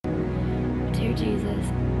you, Jesus.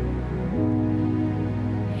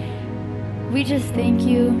 We just thank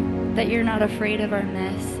you that you're not afraid of our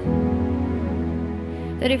mess.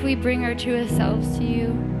 That if we bring our truest selves to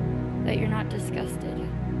you, that you're not disgusted.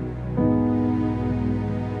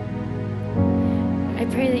 I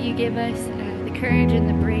pray that you give us the courage and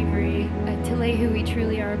the bravery to lay who we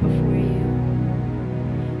truly are before you.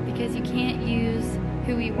 Because you can't use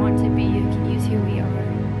who we want to be, you can use who we are.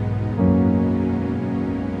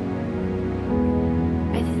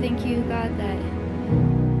 I thank you, God, that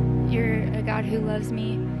you're a God who loves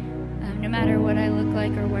me no matter what I look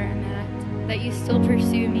like or where I'm at, that you still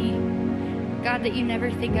pursue me. God, that you never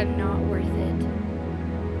think I'm not worth it.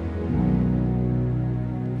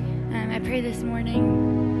 I pray this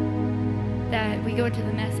morning that we go into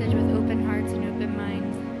the message with open hearts and open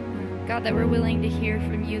minds. God, that we're willing to hear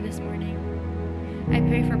from you this morning. I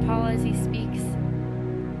pray for Paul as he speaks,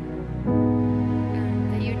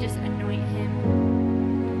 that you just anoint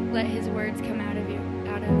him. Let his words come out of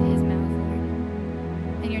his mouth,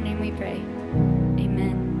 Lord. In your name we pray.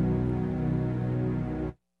 Amen.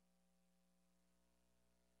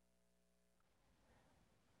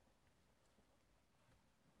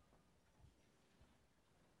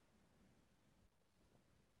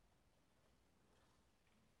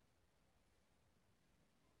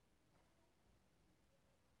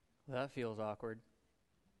 That feels awkward.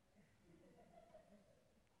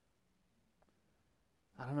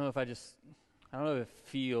 I don't know if it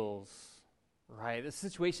feels right. This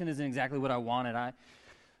situation isn't exactly what I wanted. I'd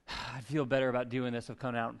feel better about doing this, of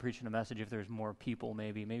coming out and preaching a message if there's more people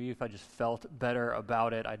maybe. Maybe if I just felt better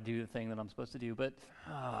about it, I'd do the thing that I'm supposed to do. But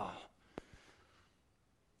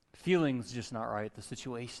feeling's just not right. The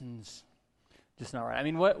situation's just not right. I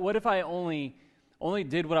mean, what if I only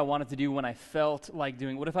did what I wanted to do when I felt like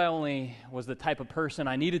doing it? What if I only was the type of person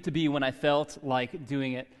I needed to be when I felt like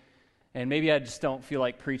doing it? And maybe I just don't feel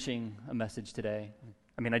like preaching a message today.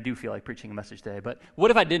 I mean, I do feel like preaching a message today, but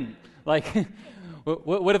what if I didn't? Like,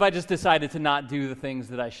 what if I just decided to not do the things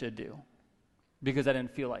that I should do because I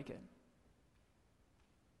didn't feel like it?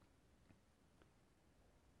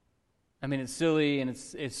 I mean, it's silly and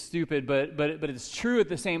it's stupid, but it's true at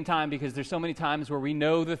the same time, because there's so many times where we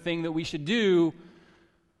know the thing that we should do,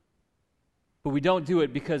 but we don't do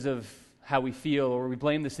it because of how we feel, or we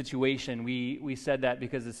blame the situation. We said that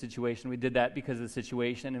because of the situation. We did that because of the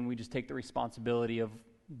situation, and we just take the responsibility of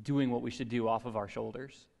doing what we should do off of our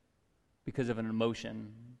shoulders because of an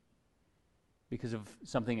emotion, because of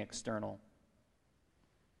something external.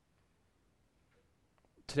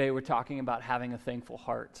 Today we're talking about having a thankful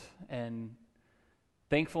heart, and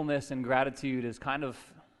thankfulness and gratitude is it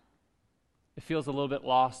feels a little bit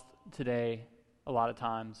lost today a lot of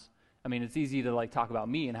times. I mean, it's easy to talk about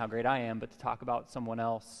me and how great I am, but to talk about someone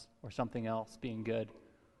else or something else being good,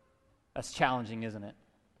 that's challenging, isn't it?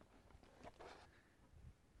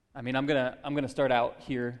 I mean, I'm gonna start out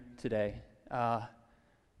here today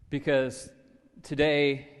because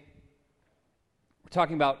today we're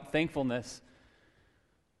talking about thankfulness,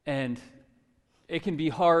 and it can be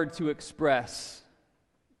hard to express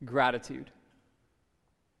gratitude.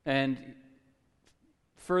 And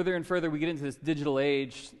further and further we get into this digital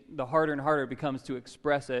age, the harder and harder it becomes to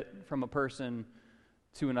express it from a person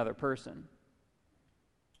to another person.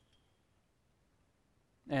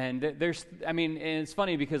 And and it's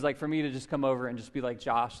funny because for me to just come over and just be like,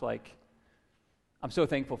 Josh, I'm so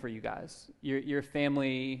thankful for you guys. Your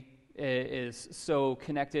family is so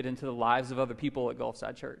connected into the lives of other people at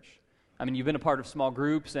Gulfside Church. I mean, you've been a part of small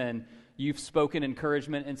groups, and you've spoken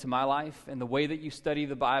encouragement into my life, and the way that you study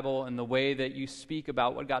the Bible and the way that you speak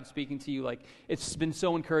about what God's speaking to you, it's been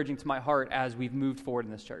so encouraging to my heart as we've moved forward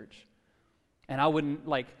in this church. And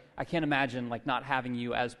I can't imagine not having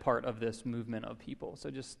you as part of this movement of people.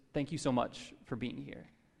 So just thank you so much for being here.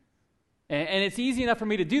 And it's easy enough for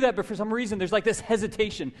me to do that, but for some reason there's this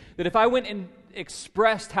hesitation that if I went and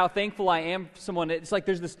expressed how thankful I am for someone, it's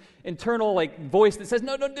there's this internal voice that says,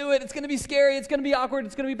 no, don't do it. It's going to be scary. It's going to be awkward.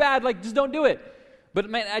 It's going to be bad. Just don't do it. But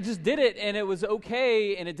man, I just did it, and it was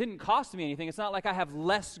okay, and it didn't cost me anything. It's not like I have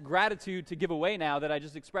less gratitude to give away now that I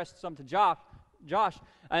just expressed some to Josh.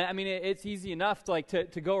 I mean, it's easy enough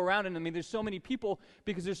to go around, and I mean, there's so many people,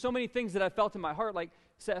 because there's so many things that I felt in my heart.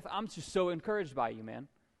 Seth, I'm just so encouraged by you, man.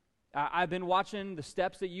 I've been watching the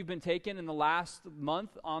steps that you've been taking in the last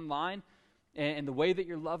month online, and the way that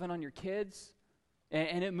you're loving on your kids,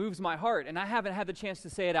 and it moves my heart. And I haven't had the chance to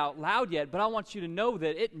say it out loud yet, but I want you to know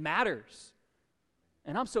that it matters.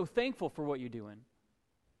 And I'm so thankful for what you're doing.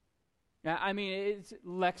 I mean, it's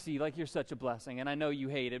Lexi, you're such a blessing, and I know you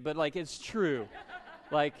hate it, but it's true.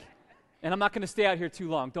 And I'm not going to stay out here too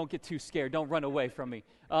long. Don't get too scared. Don't run away from me.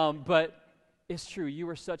 But it's true. You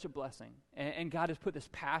are such a blessing. And God has put this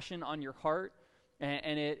passion on your heart,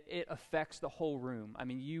 and it affects the whole room. I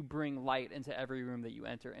mean, you bring light into every room that you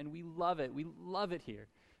enter, and we love it. We love it here.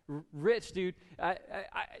 Rich, dude,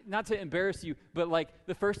 not to embarrass you, but like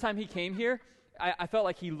the first time he came here, I felt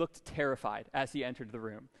like he looked terrified as he entered the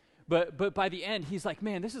room. But by the end, he's like,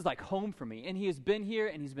 man, this is like home for me. And he has been here,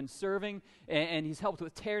 and he's been serving, and he's helped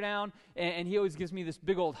with teardown, and he always gives me this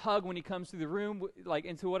big old hug when he comes through the room, like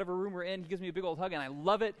into whatever room we're in. He gives me a big old hug, and I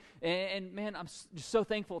love it. And man, I'm just so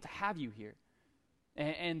thankful to have you here.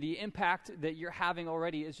 And the impact that you're having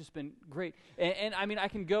already has just been great. And I mean, I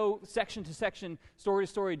can go section to section, story to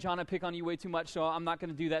story. John, I pick on you way too much, so I'm not going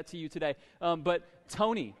to do that to you today. But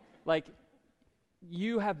Tony, like,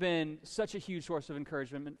 you have been such a huge source of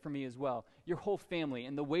encouragement for me as well. Your whole family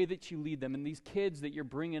and the way that you lead them and these kids that you're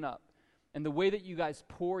bringing up and the way that you guys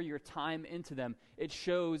pour your time into them, it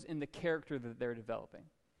shows in the character that they're developing.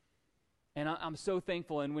 And I'm so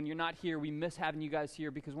thankful. And when you're not here, we miss having you guys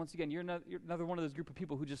here because, once again, you're another one of those group of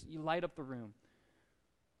people who just, you light up the room.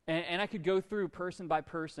 And I could go through person by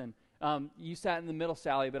person. You sat in the middle,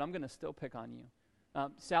 Sally, but I'm going to still pick on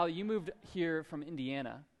you. Sally, you moved here from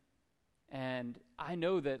Indiana. And I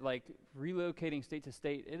know that, like, relocating state to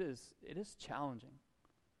state, it is challenging.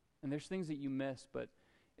 And there's things that you miss, but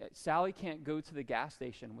Sally can't go to the gas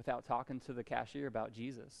station without talking to the cashier about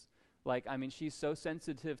Jesus. Like, I mean, she's so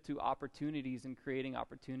sensitive to opportunities and creating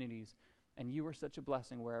opportunities, and you are such a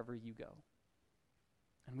blessing wherever you go.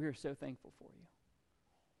 And we are so thankful for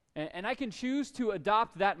you. And I can choose to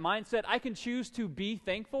adopt that mindset. I can choose to be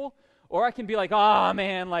thankful, or I can be like, oh,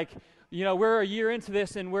 man, like, you know, we're a year into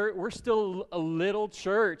this, and we're still a little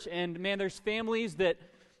church. And, man, there's families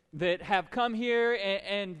that have come here,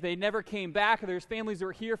 and they never came back. There's families that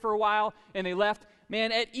were here for a while, and they left.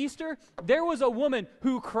 Man, at Easter, there was a woman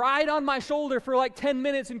who cried on my shoulder for like 10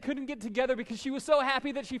 minutes and couldn't get together because she was so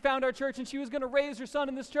happy that she found our church, and she was going to raise her son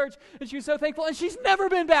in this church, and she was so thankful, and she's never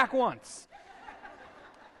been back once.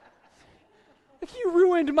 Like, you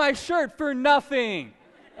ruined my shirt for nothing.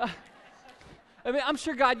 I mean, I'm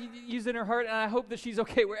sure God used it in her heart, and I hope that she's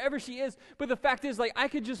okay wherever she is. But the fact is, like, I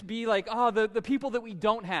could just be like, oh, the people that we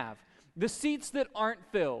don't have, the seats that aren't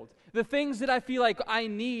filled, the things that I feel like I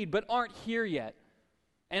need but aren't here yet.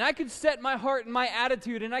 And I could set my heart and my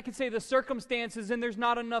attitude, and I could say the circumstances, and there's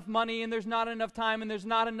not enough money, and there's not enough time, and there's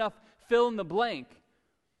not enough fill in the blank.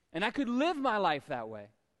 And I could live my life that way.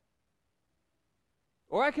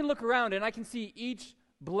 Or I can look around, and I can see each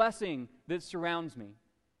blessing that surrounds me.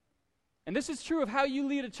 And this is true of how you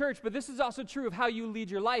lead a church, but this is also true of how you lead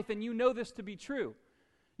your life, and you know this to be true.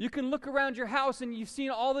 You can look around your house, and you've seen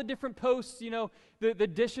all the different posts, you know, the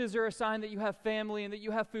dishes are a sign that you have family and that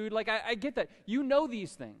you have food. Like, I get that. You know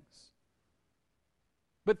these things.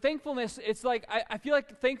 But thankfulness, it's like, I feel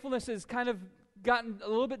like thankfulness has kind of gotten a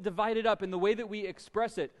little bit divided up in the way that we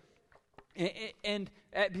express it. And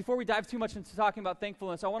before we dive too much into talking about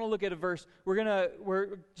thankfulness, I want to look at a verse.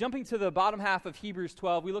 We're jumping to the bottom half of Hebrews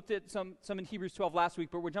 12. We looked at some in Hebrews 12 last week,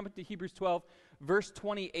 but we're jumping to Hebrews 12, verse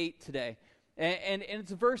 28 today. And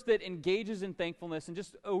it's a verse that engages in thankfulness. And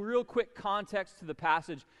just a real quick context to the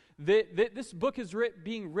passage. This book is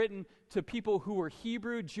being written to people who are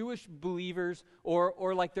Hebrew Jewish believers,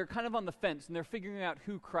 or like they're kind of on the fence, and they're figuring out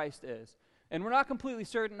who Christ is. And we're not completely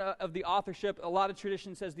certain of the authorship. A lot of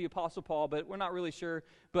tradition says the Apostle Paul, but we're not really sure.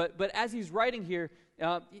 But as he's writing here,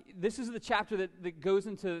 this is the chapter that goes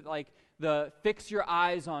into like the fix your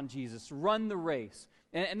eyes on Jesus, run the race.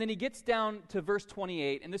 And then he gets down to verse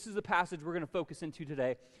 28, and this is the passage we're going to focus into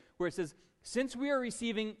today, where it says, since we are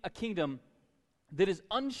receiving a kingdom that is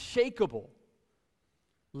unshakable,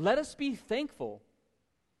 let us be thankful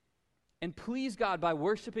and please God by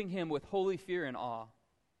worshiping him with holy fear and awe.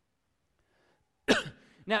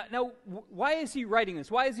 Now, why is he writing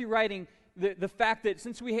this? Why is he writing the fact that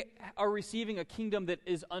since we are receiving a kingdom that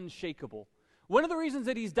is unshakable? One of the reasons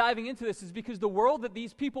that he's diving into this is because the world that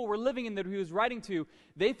these people were living in that he was writing to,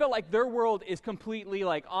 they felt like their world is completely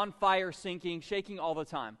like on fire, sinking, shaking all the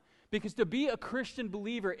time. Because to be a Christian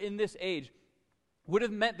believer in this age would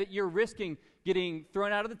have meant that you're risking getting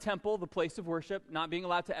thrown out of the temple, the place of worship, not being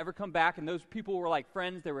allowed to ever come back, and those people were like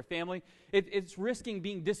friends, they were family. It's risking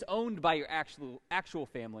being disowned by your actual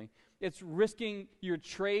family. It's risking your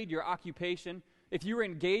trade, your occupation. If you were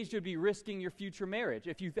engaged, it would be risking your future marriage.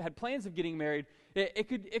 If you had plans of getting married, it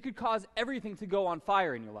could cause everything to go on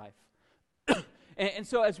fire in your life. and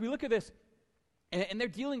so as we look at this, and they're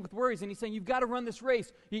dealing with worries, and he's saying, you've got to run this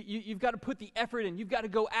race. You've got to put the effort in. You've got to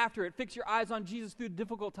go after it. Fix your eyes on Jesus through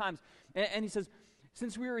difficult times. And he says,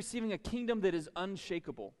 since we are receiving a kingdom that is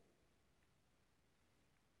unshakable.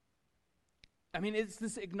 I mean, it's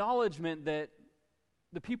this acknowledgement that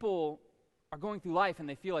the people are going through life and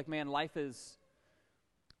they feel like, man, life is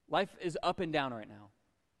up and down right now.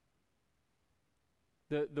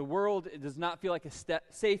 The world does not feel like a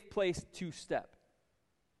safe place to step.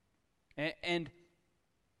 And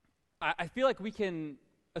I feel like we can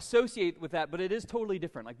associate with that, but it is totally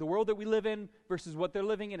different. Like the world that we live in versus what they're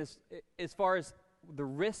living in, as far as the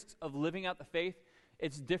risks of living out the faith,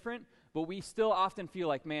 it's different, but we still often feel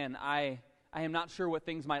like, man, I am not sure what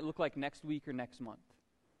things might look like next week or next month.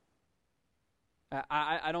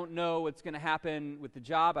 I don't know what's going to happen with the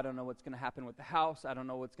job. I don't know what's going to happen with the house. I don't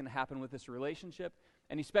know what's going to happen with this relationship.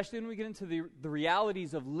 And especially when we get into the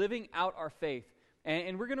realities of living out our faith.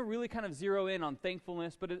 And we're going to really kind of zero in on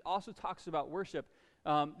thankfulness, but it also talks about worship.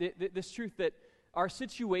 This truth that our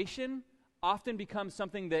situation often becomes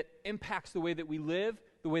something that impacts the way that we live,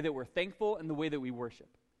 the way that we're thankful, and the way that we worship.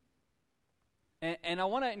 And I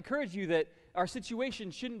want to encourage you that our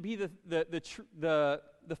situation shouldn't be the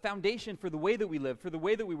foundation for the way that we live, for the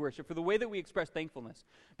way that we worship, for the way that we express thankfulness.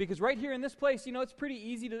 Because right here in this place, it's pretty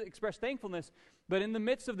easy to express thankfulness, but in the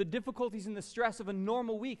midst of the difficulties and the stress of a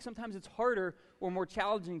normal week, sometimes it's harder or more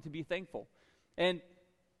challenging to be thankful. And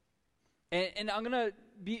I'm going to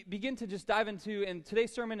begin to just dive into, and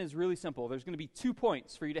today's sermon is really simple. There's going to be 2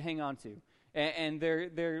 points for you to hang on to. And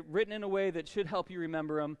they're written in a way that should help you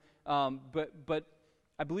remember them, but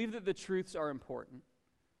I believe that the truths are important.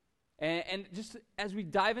 And just as we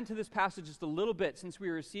dive into this passage just a little bit, since we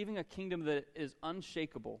are receiving a kingdom that is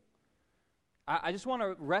unshakable, I just want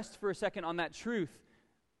to rest for a second on that truth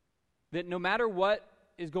that no matter what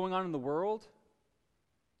is going on in the world,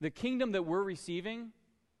 the kingdom that we're receiving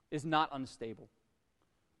is not unstable.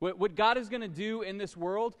 What God is going to do in this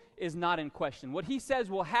world is not in question. What he says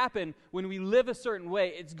will happen when we live a certain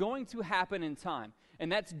way, it's going to happen in time.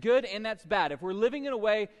 And that's good and that's bad. If we're living in a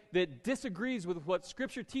way that disagrees with what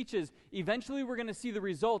Scripture teaches, eventually we're going to see the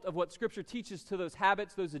result of what Scripture teaches to those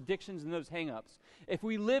habits, those addictions, and those hang-ups. If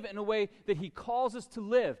we live in a way that he calls us to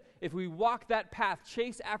live, if we walk that path,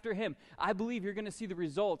 chase after him, I believe you're going to see the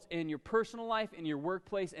results in your personal life, in your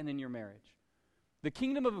workplace, and in your marriage. The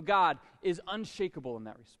kingdom of God is unshakable in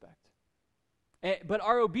that respect. But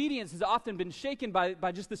our obedience has often been shaken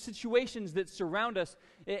by just the situations that surround us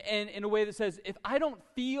and in a way that says, if I don't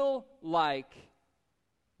feel like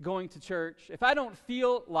going to church, if I don't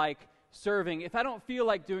feel like serving, if I don't feel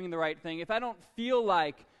like doing the right thing, if I don't feel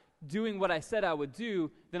like doing what I said I would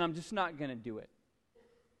do, then I'm just not going to do it.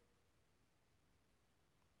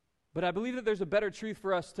 But I believe that there's a better truth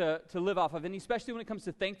for us to live off of, and especially when it comes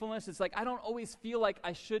to thankfulness, it's like I don't always feel like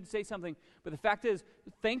I should say something, but the fact is,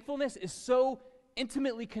 thankfulness is so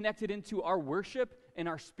intimately connected into our worship and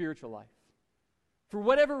our spiritual life. For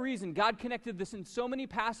whatever reason, God connected this in so many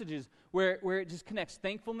passages where it just connects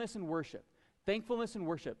thankfulness and worship. Thankfulness and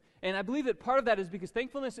worship. And I believe that part of that is because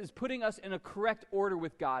thankfulness is putting us in a correct order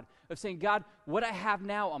with God, of saying, God, what I have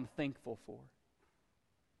now, I'm thankful for.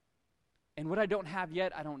 And what I don't have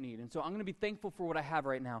yet, I don't need. And so I'm going to be thankful for what I have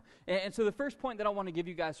right now. And so the first point that I want to give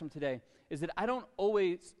you guys from today is that I don't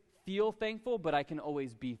always feel thankful, but I can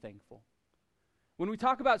always be thankful. When we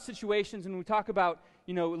talk about situations and we talk about,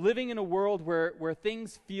 living in a world where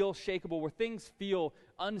things feel shakeable, where things feel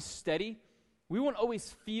unsteady, we won't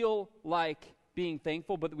always feel like being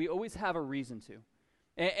thankful, but we always have a reason to.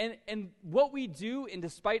 And what we do in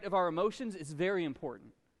despite of our emotions is very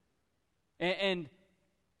important. And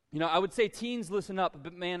I would say teens, listen up,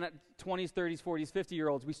 but man, 20s, 30s, 40s,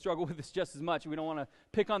 50-year-olds, we struggle with this just as much. We don't want to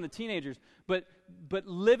pick on the teenagers. But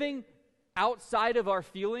living outside of our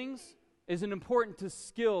feelings is an important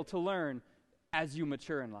skill to learn as you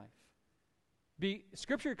mature in life.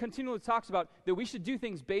 Scripture continually talks about that we should do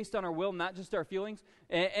things based on our will, not just our feelings.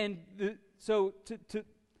 So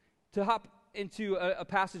to hop into a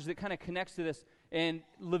passage that kind of connects to this, in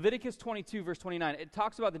Leviticus 22, verse 29, it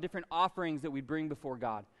talks about the different offerings that we bring before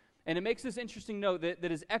God. And it makes this interesting note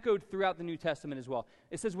that is echoed throughout the New Testament as well.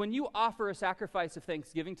 It says, when you offer a sacrifice of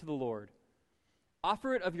thanksgiving to the Lord,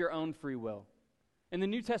 offer it of your own free will. In the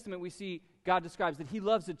New Testament, we see God describes that he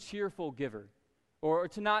loves a cheerful giver, or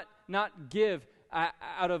to not give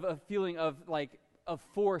out of a feeling of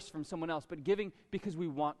force from someone else, but giving because we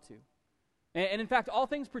want to. And in fact, all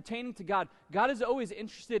things pertaining to God, God is always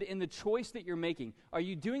interested in the choice that you're making. Are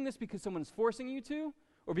you doing this because someone's forcing you to,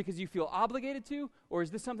 or because you feel obligated to, or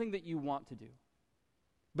is this something that you want to do?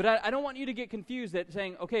 But I don't want you to get confused at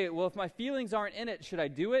saying, okay, well, if my feelings aren't in it, should I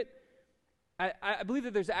do it? I believe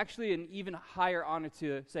that there's actually an even higher honor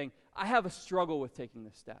to saying, I have a struggle with taking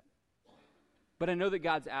this step, but I know that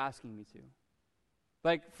God's asking me to.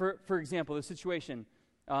 Like, for example, the situation,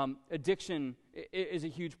 addiction is a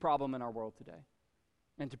huge problem in our world today.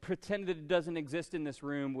 And to pretend that it doesn't exist in this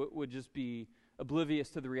room would just be oblivious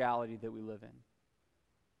to the reality that we live in.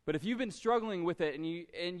 But if you've been struggling with it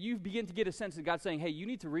and you begin to get a sense that God's saying, hey, you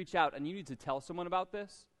need to reach out and you need to tell someone about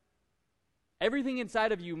this, everything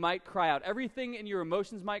inside of you might cry out. Everything in your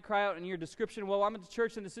emotions might cry out in your description. Well, I'm at the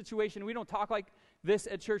church in a situation. We don't talk like this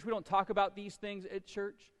at church. We don't talk about these things at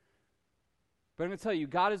church. But I'm going to tell you,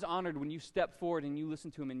 God is honored when you step forward and you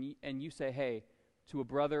listen to him and you say, hey, to a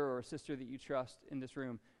brother or a sister that you trust in this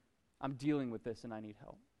room, I'm dealing with this and I need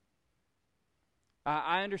help.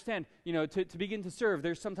 I understand, to begin to serve,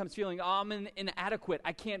 there's sometimes feeling, I'm inadequate.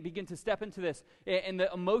 I can't begin to step into this. And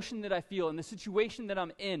the emotion that I feel and the situation that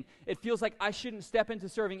I'm in, it feels like I shouldn't step into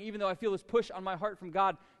serving, even though I feel this push on my heart from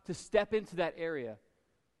God to step into that area.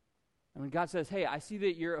 And when God says, hey, I see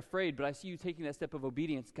that you're afraid, but I see you taking that step of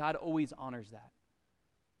obedience, God always honors that.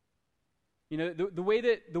 The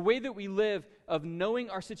way that we live of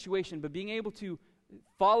knowing our situation, but being able to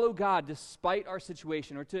follow God despite our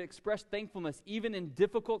situation, or to express thankfulness even in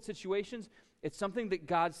difficult situations, it's something that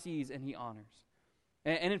God sees and he honors.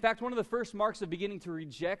 And in fact, one of the first marks of beginning to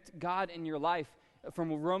reject God in your life, from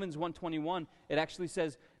Romans 1:21, it actually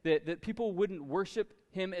says that people wouldn't worship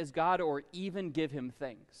him as God or even give him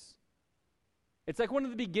thanks. It's like one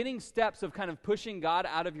of the beginning steps of kind of pushing God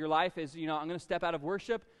out of your life is, I'm going to step out of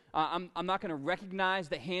worship. I'm not going to recognize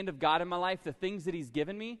the hand of God in my life, the things that he's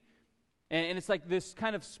given me. And it's like this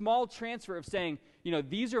kind of small transfer of saying,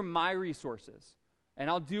 these are my resources, and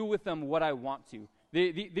I'll do with them what I want to.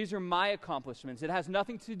 These are my accomplishments. It has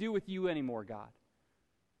nothing to do with you anymore, God.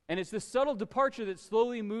 And it's this subtle departure that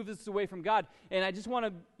slowly moves us away from God. And I just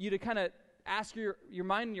want you to kind of ask your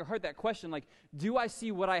mind and your heart that question, like, do I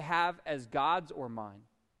see what I have as God's or mine?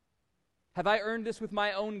 Have I earned this with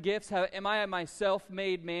my own gifts? Am I my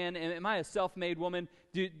self-made man? Am I a self-made woman?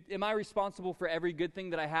 Am I responsible for every good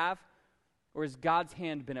thing that I have? Or has God's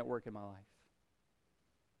hand been at work in my life?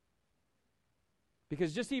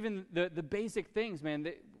 Because just even the basic things, man,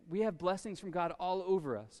 we have blessings from God all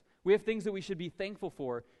over us. We have things that we should be thankful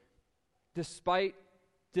for despite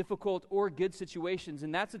difficult or good situations.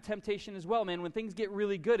 And that's a temptation as well, man. When things get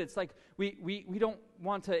really good, it's like we don't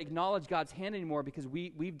want to acknowledge God's hand anymore because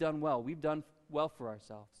we've done well. We've done well for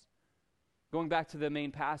ourselves. Going back to the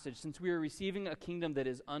main passage, since we are receiving a kingdom that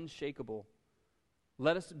is unshakable,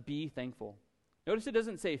 let us be thankful. Notice it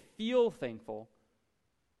doesn't say feel thankful,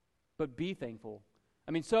 but be thankful.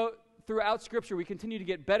 I mean, so throughout Scripture, we continue to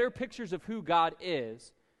get better pictures of who God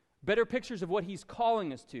is, better pictures of what he's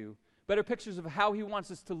calling us to, better pictures of how he wants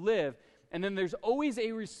us to live, and then there's always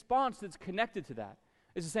a response that's connected to that.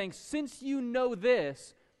 It's saying, since you know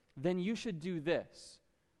this, then you should do this.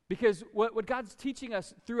 Because what God's teaching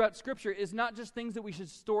us throughout Scripture is not just things that we should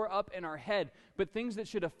store up in our head, but things that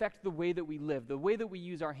should affect the way that we live, the way that we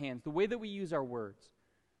use our hands, the way that we use our words.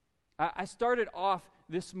 I started off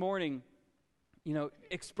this morning,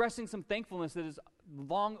 expressing some thankfulness that is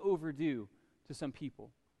long overdue to some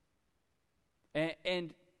people.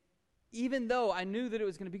 And even though I knew that it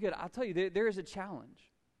was going to be good, I'll tell you, there is a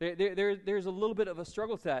challenge. There's a little bit of a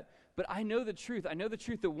struggle to that. But I know the truth. I know the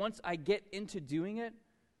truth that once I get into doing it,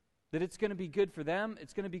 that it's going to be good for them,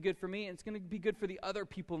 it's going to be good for me, and it's going to be good for the other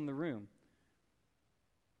people in the room.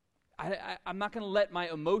 I'm not going to let my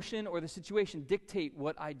emotion or the situation dictate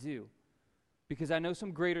what I do, because I know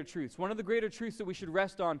some greater truths. One of the greater truths that we should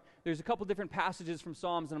rest on, there's a couple different passages from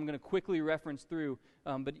Psalms that I'm going to quickly reference through,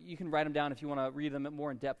 but you can write them down if you want to read them more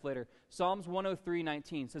in depth later. Psalms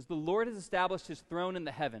 103:19 says, "The Lord has established his throne in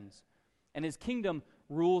the heavens, and his kingdom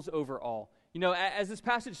rules over all." As this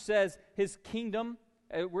passage says, his kingdom,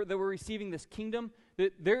 that we're receiving this kingdom,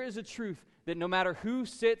 that there is a truth that no matter who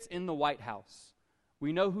sits in the White House,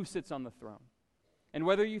 we know who sits on the throne. And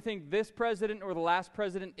whether you think this president or the last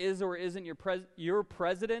president is or isn't your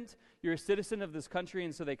president, you're a citizen of this country,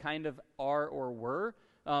 and so they kind of are or were.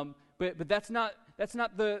 But that's not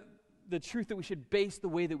the truth that we should base the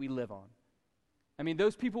way that we live on. I mean,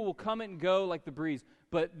 those people will come and go like the breeze,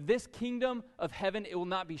 but this kingdom of heaven, it will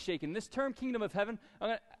not be shaken. This term kingdom of heaven, I'm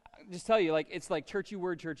going to just tell you, it's like churchy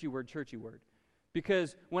word, churchy word, churchy word.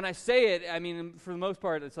 Because when I say it, I mean, for the most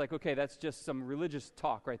part, it's like, okay, that's just some religious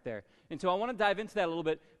talk right there. And so I want to dive into that a little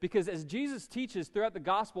bit, because as Jesus teaches throughout the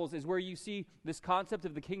Gospels is where you see this concept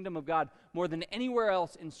of the kingdom of God more than anywhere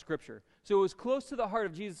else in Scripture. So it was close to the heart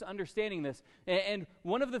of Jesus understanding this. And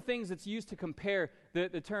one of the things that's used to compare the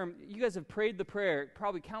term, you guys have prayed the prayer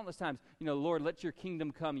probably countless times, Lord, let your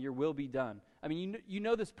kingdom come, your will be done. I mean, you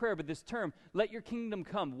know this prayer, but this term, let your kingdom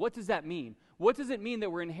come, what does that mean? What does it mean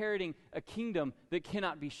that we're inheriting a kingdom that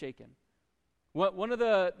cannot be shaken? One of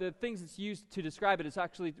the things that's used to describe it is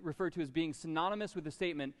actually referred to as being synonymous with the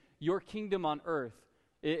statement, your kingdom on earth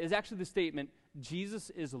is actually the statement, Jesus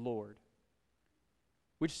is Lord.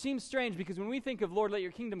 Which seems strange because when we think of Lord, let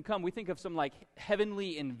your kingdom come, we think of some like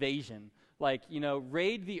heavenly invasion, like,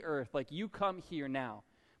 raid the earth, like you come here now.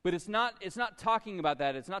 But it's not talking about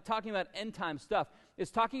that. It's not talking about end time stuff. It's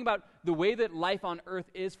talking about the way that life on earth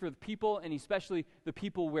is for the people, and especially the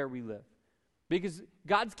people where we live. Because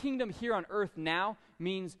God's kingdom here on earth now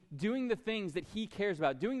means doing the things that he cares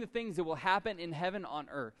about, doing the things that will happen in heaven on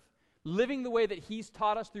earth, living the way that he's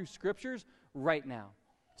taught us through scriptures right now,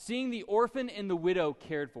 seeing the orphan and the widow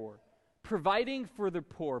cared for, providing for the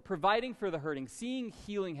poor, providing for the hurting, seeing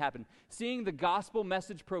healing happen, seeing the gospel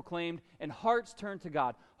message proclaimed, and hearts turned to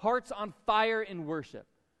God, hearts on fire in worship.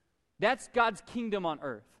 That's God's kingdom on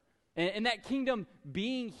earth. And that kingdom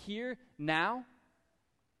being here now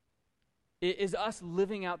is us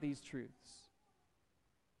living out these truths.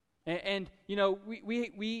 And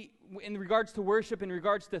we in regards to worship, in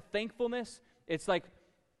regards to thankfulness, it's like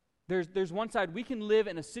there's one side, we can live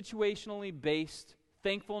in a situationally based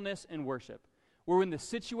thankfulness and worship, where when the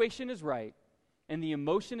situation is right and the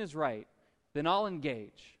emotion is right, then I'll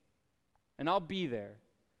engage and I'll be there.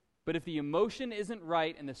 But if the emotion isn't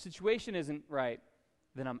right and the situation isn't right,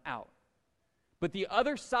 then I'm out. But the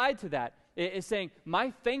other side to that is saying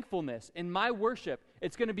my thankfulness and my worship,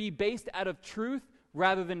 it's going to be based out of truth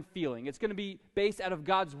rather than feeling. It's going to be based out of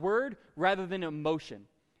God's word rather than emotion.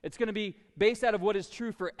 It's going to be based out of what is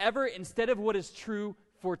true forever instead of what is true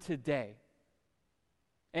for today.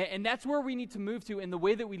 And that's where we need to move to in the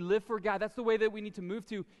way that we live for God. That's the way that we need to move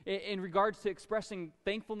to in regards to expressing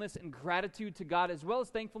thankfulness and gratitude to God, as well as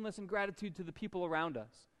thankfulness and gratitude to the people around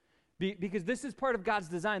us. Because this is part of God's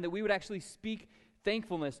design, that we would actually speak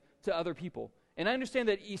thankfulness to other people. And I understand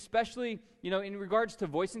that especially, in regards to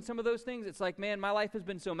voicing some of those things, it's like, man, my life has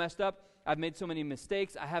been so messed up. I've made so many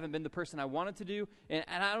mistakes. I haven't been the person I wanted to do. And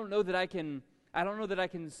I don't know that I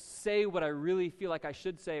can say what I really feel like I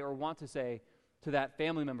should say or want to say to that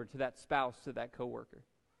family member, to that spouse, to that coworker.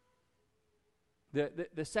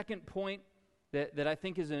 The second point that I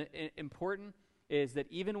think is important is that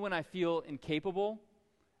even when I feel incapable,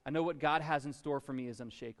 I know what God has in store for me is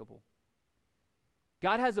unshakable.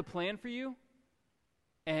 God has a plan for you,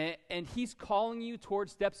 and he's calling you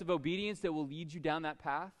towards steps of obedience that will lead you down that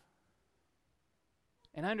path.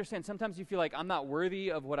 And I understand sometimes you feel like I'm not worthy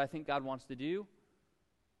of what I think God wants to do,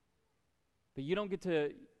 but you don't get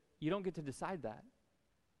to decide that.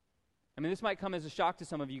 I mean, this might come as a shock to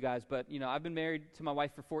some of you guys, but I've been married to my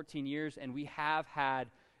wife for 14 years, and we have had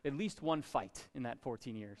at least one fight in that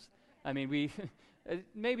 14 years. I mean, we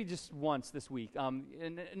maybe just once this week,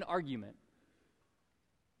 an argument.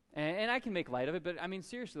 And I can make light of it, but I mean,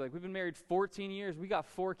 seriously, like, we've been married 14 years. We got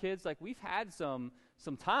 4 kids. Like, we've had some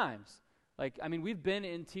times. Like, I mean, we've been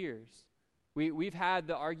in tears. We've had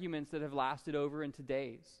the arguments that have lasted over into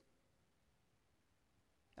days.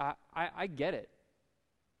 I get it.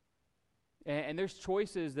 And there's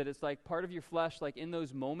choices that it's like part of your flesh, like in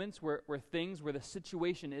those moments where the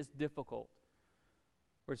situation is difficult,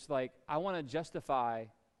 where it's like, I want to justify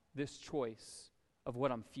this choice of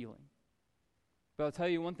what I'm feeling. But I'll tell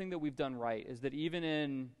you one thing that we've done right is that even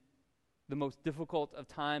in the most difficult of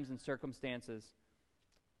times and circumstances,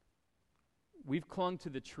 we've clung to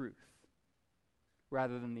the truth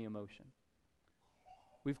rather than the emotion.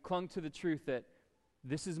 We've clung to the truth that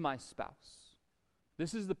this is my spouse.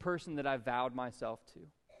 This is the person that I vowed myself to.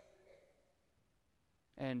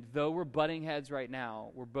 And though we're butting heads right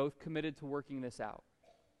now, we're both committed to working this out.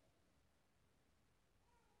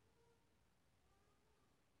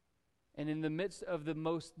 And in the midst of the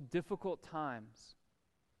most difficult times,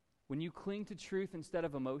 when you cling to truth instead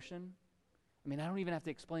of emotion, I mean, I don't even have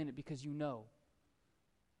to explain it because you know.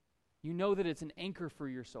 You know that it's an anchor for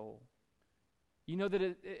your soul. You know that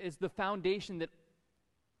it is the foundation that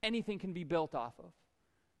anything can be built off of.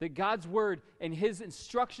 That God's word and his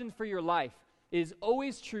instruction for your life is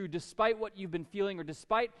always true despite what you've been feeling or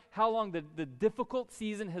despite how long the difficult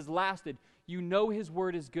season has lasted. You know his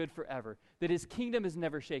word is good forever, that his kingdom is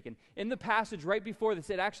never shaken. In the passage right before this,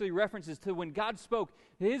 it actually references to when God spoke,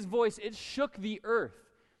 his voice, it shook the earth,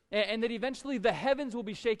 and that eventually the heavens will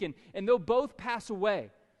be shaken, and they'll both pass away.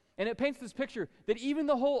 And it paints this picture that even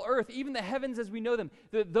the whole earth, even the heavens as we know them,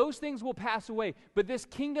 that those things will pass away. But this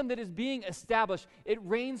kingdom that is being established, it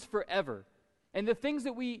reigns forever. And the things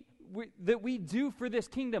that we do for this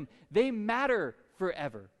kingdom, they matter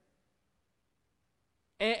forever.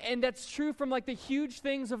 And that's true from like the huge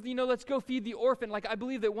things of, let's go feed the orphan. Like, I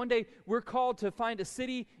believe that one day we're called to find a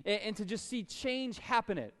city and to just see change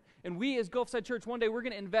happen And we as Gulfside Church, one day we're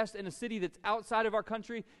going to invest in a city that's outside of our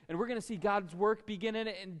country, and we're going to see God's work begin in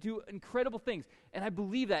it and do incredible things. And I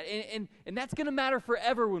believe that. And that's going to matter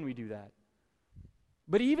forever when we do that.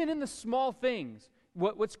 But even in the small things,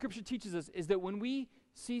 what Scripture teaches us is that when we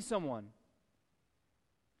see someone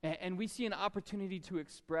and we see an opportunity to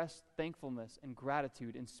express thankfulness and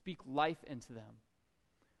gratitude and speak life into them,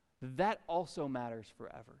 that also matters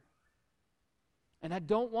forever. And I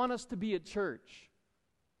don't want us to be a church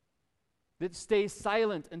that stays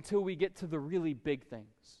silent until we get to the really big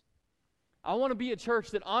things. I want to be a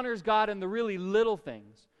church that honors God in the really little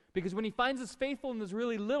things. Because when he finds us faithful in those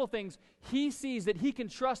really little things, he sees that he can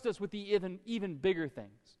trust us with the even bigger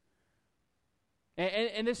things.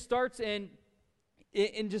 And this starts in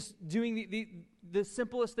just doing the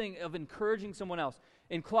simplest thing of encouraging someone else.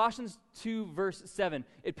 In Colossians 2, verse 7,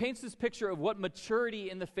 it paints this picture of what maturity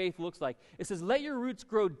in the faith looks like. It says, let your roots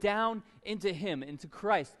grow down into him, into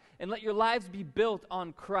Christ, and let your lives be built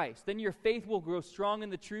on Christ. Then your faith will grow strong in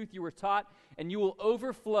the truth you were taught, and you will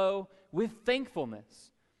overflow with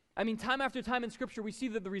thankfulness. I mean, time after time in Scripture, we see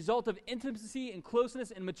that the result of intimacy and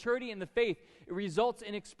closeness and maturity in the faith, it results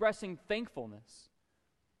in expressing thankfulness.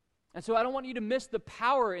 And so I don't want you to miss the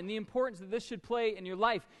power and the importance that this should play in your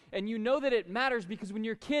life. And you know that it matters because when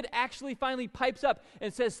your kid actually finally pipes up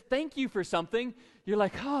and says thank you for something, you're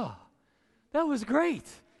like, oh, that was great.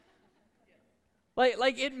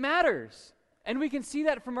 Like it matters. And we can see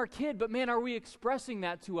that from our kid, but man, are we expressing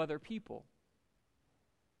that to other people?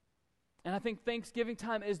 And I think Thanksgiving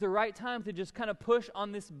time is the right time to just kind of push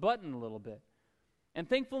on this button a little bit. And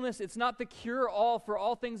thankfulness, it's not the cure-all for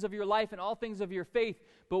all things of your life and all things of your faith,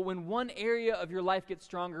 but when one area of your life gets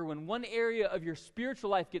stronger, when one area of your spiritual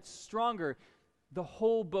life gets stronger, the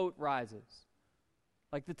whole boat rises.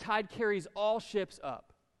 Like the tide carries all ships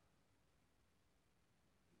up.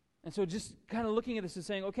 And so just kind of looking at this and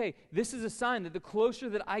saying, okay, this is a sign that the closer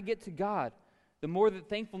that I get to God, the more that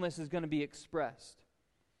thankfulness is going to be expressed.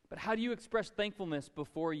 But how do you express thankfulness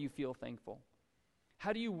before you feel thankful?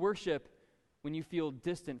 How do you worship when you feel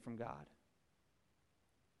distant from God?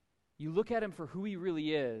 You look at him for who he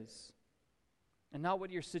really is and not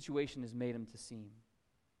what your situation has made him to seem.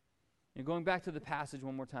 And going back to the passage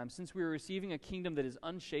one more time, since we are receiving a kingdom that is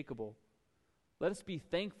unshakable, let us be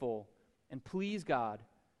thankful and please God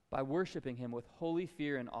by worshiping him with holy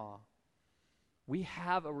fear and awe. We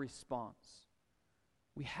have a response.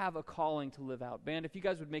 We have a calling to live out. Band, if you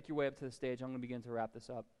guys would make your way up to the stage, I'm going to begin to wrap this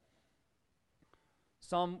up.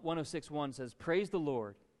 Psalm 106:1 says, praise the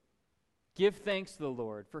Lord. Give thanks to the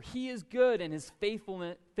Lord, for he is good and his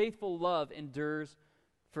faithful love endures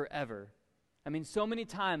forever. I mean, so many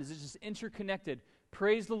times it's just interconnected.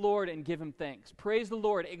 Praise the Lord and give him thanks. Praise the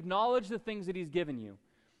Lord. Acknowledge the things that he's given you.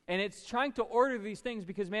 And it's trying to order these things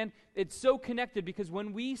because, man, it's so connected because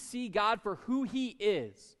when we see God for who he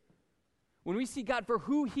is, when we see God for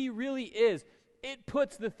who he really is, it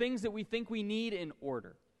puts the things that we think we need in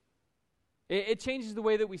order. It changes the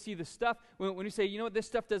way that we see the stuff. When we say, you know what, this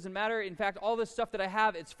stuff doesn't matter. In fact, all this stuff that I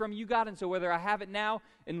have, it's from you, God. And so whether I have it now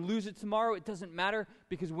and lose it tomorrow, it doesn't matter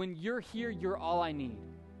because when you're here, you're all I need.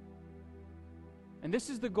 And this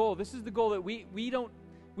is the goal. This is the goal that we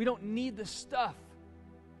don't need the stuff.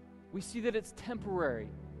 We see that it's temporary.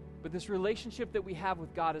 But this relationship that we have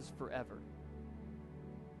with God is forever.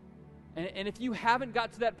 And if you haven't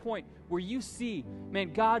got to that point where you see,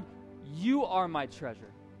 man, God, you are my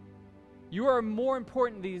treasure. You are more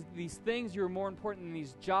important than these things. You are more important than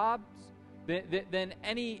these jobs, than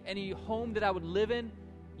any home that I would live in.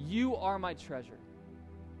 You are my treasure.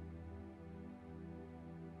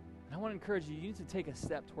 And I want to encourage you, you need to take a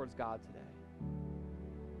step towards God today.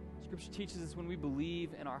 Scripture teaches us when we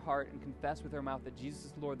believe in our heart and confess with our mouth that Jesus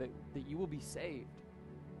is Lord, that you will be saved.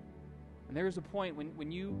 And there is a point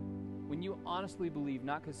when you honestly believe,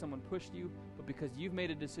 not because someone pushed you, but because you've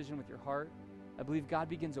made a decision with your heart, I believe God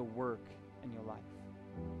begins a work in your life.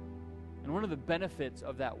 And one of the benefits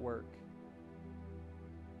of that work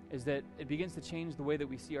is that it begins to change the way that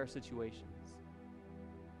we see our situations.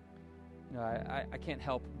 You know, I can't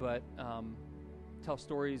help but tell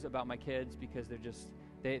stories about my kids because they're just,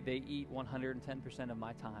 they eat 110% of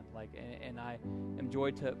my time. And I am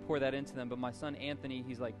joyed to pour that into them. But my son Anthony,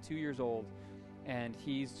 he's like 2 years old, and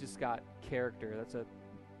he's just got character. That's a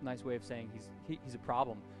nice way of saying he's a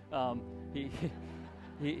problem.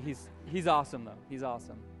 He's awesome though. He's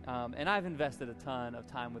awesome. And I've invested a ton of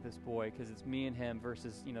time with this boy because it's me and him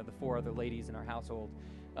versus the 4 other ladies in our household.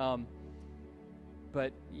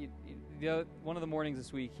 But one of the mornings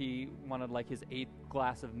this week, he wanted like his 8th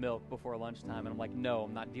glass of milk before lunchtime, and I'm like, no,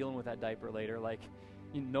 I'm not dealing with that diaper later. Like,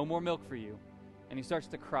 no more milk for you. And he starts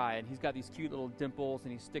to cry, and he's got these cute little dimples,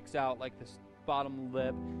 and he sticks out like this bottom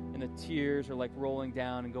lip, and the tears are like rolling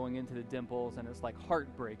down and going into the dimples, and it's like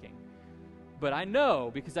heartbreaking. But I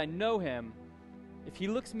know, because I know him, if he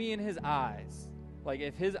looks me in his eyes, like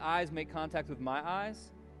if his eyes make contact with my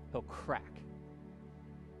eyes, he'll crack.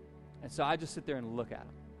 And so I just sit there and look at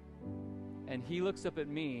him. And he looks up at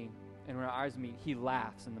me, and when our eyes meet, he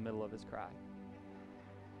laughs in the middle of his cry.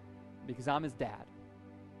 Because I'm his dad.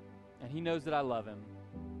 And he knows that I love him.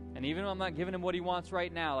 And even though I'm not giving him what he wants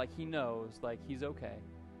right now, like he knows, like he's okay.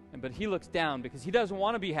 But he looks down because he doesn't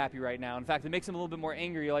want to be happy right now. In fact, it makes him a little bit more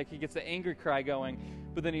angry, like he gets the angry cry going.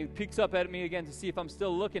 But then he peeks up at me again to see if I'm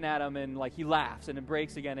still looking at him, and like he laughs and it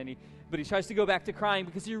breaks again. But he tries to go back to crying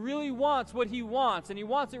because he really wants what he wants, and he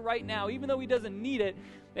wants it right now, even though he doesn't need it.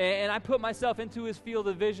 And I put myself into his field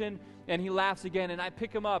of vision, and he laughs again, and I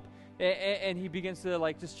pick him up, and he begins to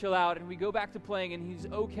like just chill out, and we go back to playing, and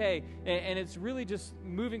he's okay. And it's really just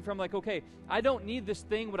moving from like, okay, I don't need this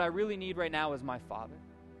thing. What I really need right now is my Father.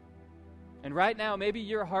 And right now, maybe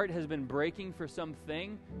your heart has been breaking for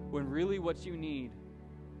something, when really what you need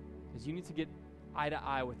is you need to get eye to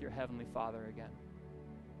eye with your Heavenly Father again.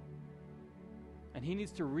 And He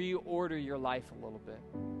needs to reorder your life a little bit,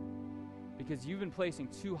 because you've been placing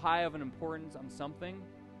too high of an importance on something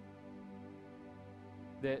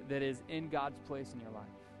that is in God's place in your life.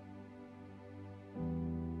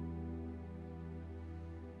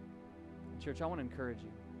 Church, I want to encourage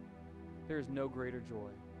you. There is no greater joy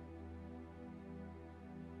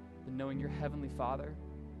than knowing your Heavenly Father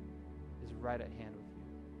is right at hand with you.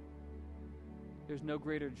 There's no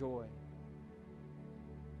greater joy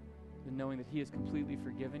than knowing that He has completely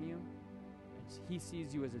forgiven you, and He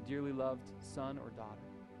sees you as a dearly loved son or daughter.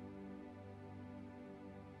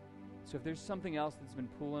 So if there's something else that's been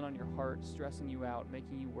pulling on your heart, stressing you out,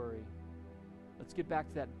 making you worry, let's get back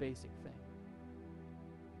to that basic thing.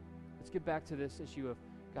 Let's get back to this issue of,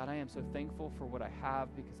 God, I am so thankful for what I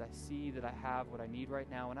have, because I see that I have what I need right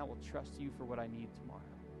now, and I will trust you for what I need tomorrow.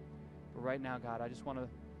 But right now, God, I want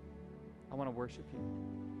to worship you.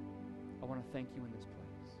 I want to thank you in this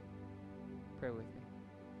place. Pray with me.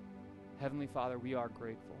 Heavenly Father, we are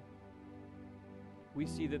grateful. We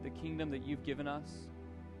see that the kingdom that you've given us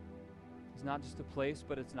is not just a place,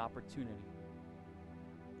 but it's an opportunity.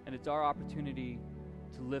 And it's our opportunity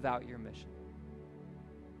to live out your mission.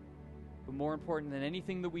 But more important than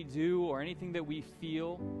anything that we do or anything that we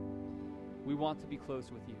feel, we want to be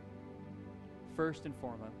close with you. First and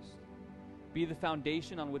foremost, be the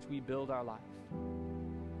foundation on which we build our life.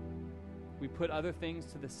 We put other things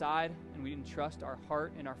to the side, and we entrust our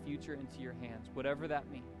heart and our future into your hands, whatever that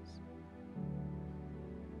means.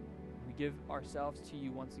 We give ourselves to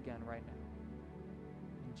you once again right now.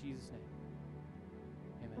 In Jesus' name.